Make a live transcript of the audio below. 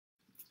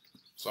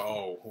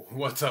So,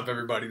 what's up,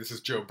 everybody? This is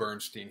Joe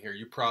Bernstein here.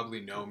 You probably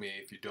know me.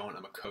 If you don't,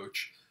 I'm a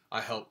coach. I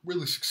help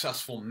really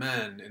successful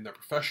men in their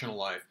professional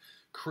life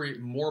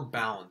create more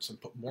balance and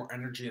put more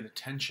energy and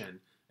attention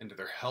into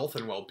their health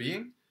and well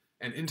being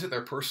and into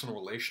their personal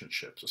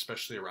relationships,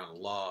 especially around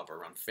love,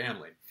 around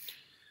family.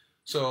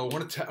 So, I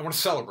want to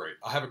celebrate.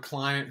 I have a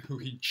client who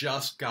he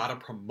just got a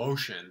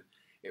promotion.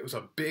 It was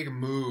a big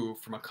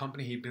move from a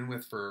company he'd been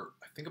with for,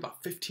 I think,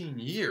 about 15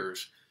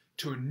 years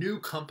to a new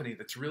company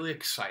that's really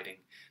exciting,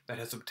 that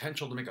has the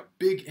potential to make a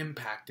big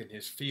impact in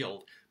his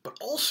field, but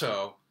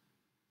also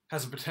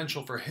has the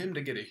potential for him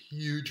to get a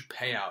huge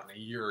payout in a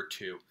year or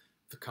two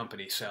if the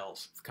company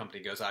sells, if the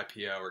company goes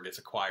IPO or gets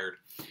acquired.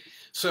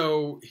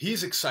 So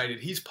he's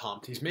excited, he's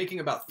pumped, he's making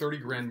about 30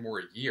 grand more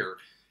a year,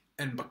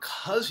 and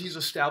because he's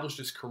established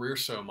his career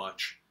so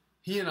much,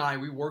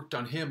 we worked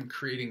on him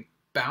creating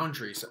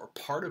boundaries that were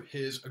part of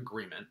his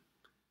agreement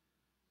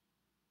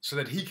so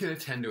that he can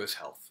attend to his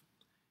health.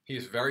 He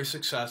is very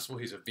successful.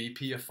 He's a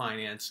VP of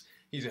finance.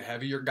 He's a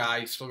heavier guy.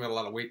 He's still got a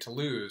lot of weight to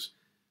lose.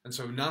 And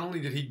so not only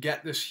did he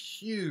get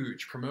this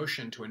huge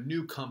promotion to a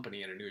new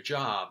company and a new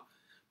job,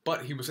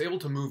 but he was able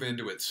to move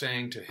into it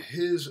saying to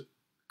his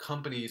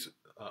company's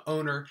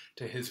owner,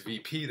 to his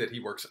VP that he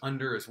works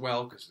under as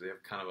well, because they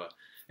have kind of an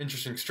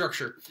interesting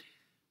structure,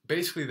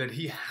 basically that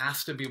he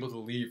has to be able to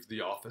leave the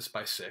office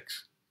by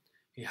 6.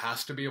 He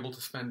has to be able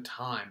to spend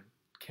time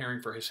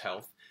caring for his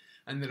health.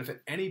 And that if at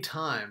any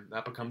time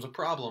that becomes a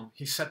problem,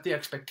 he set the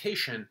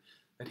expectation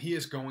that he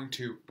is going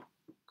to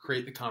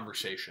create the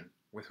conversation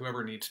with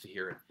whoever needs to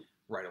hear it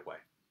right away.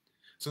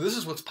 So this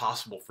is what's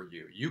possible for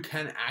you. You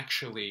can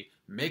actually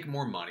make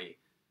more money,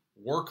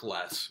 work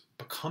less,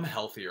 become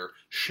healthier,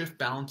 shift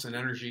balance and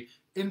energy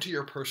into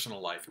your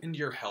personal life, into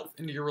your health,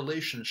 into your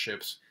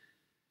relationships,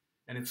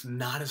 and it's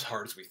not as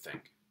hard as we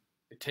think.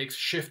 It takes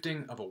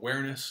shifting of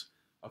awareness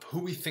of who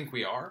we think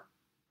we are,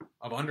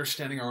 of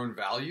understanding our own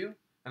value,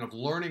 and of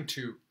learning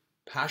to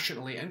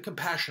passionately and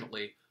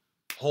compassionately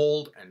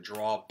hold and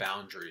draw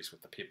boundaries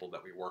with the people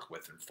that we work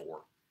with and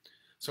for.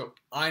 So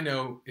I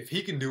know if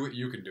he can do it,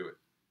 you can do it.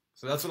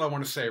 So that's what I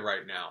want to say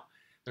right now.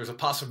 There's a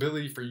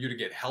possibility for you to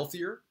get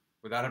healthier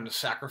without having to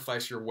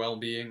sacrifice your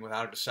well-being, without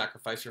having to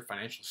sacrifice your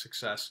financial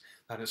success,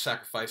 without having to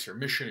sacrifice your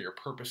mission or your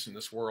purpose in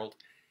this world.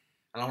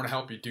 And I want to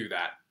help you do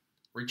that.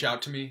 Reach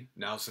out to me.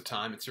 Now's the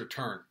time. It's your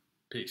turn.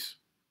 Peace.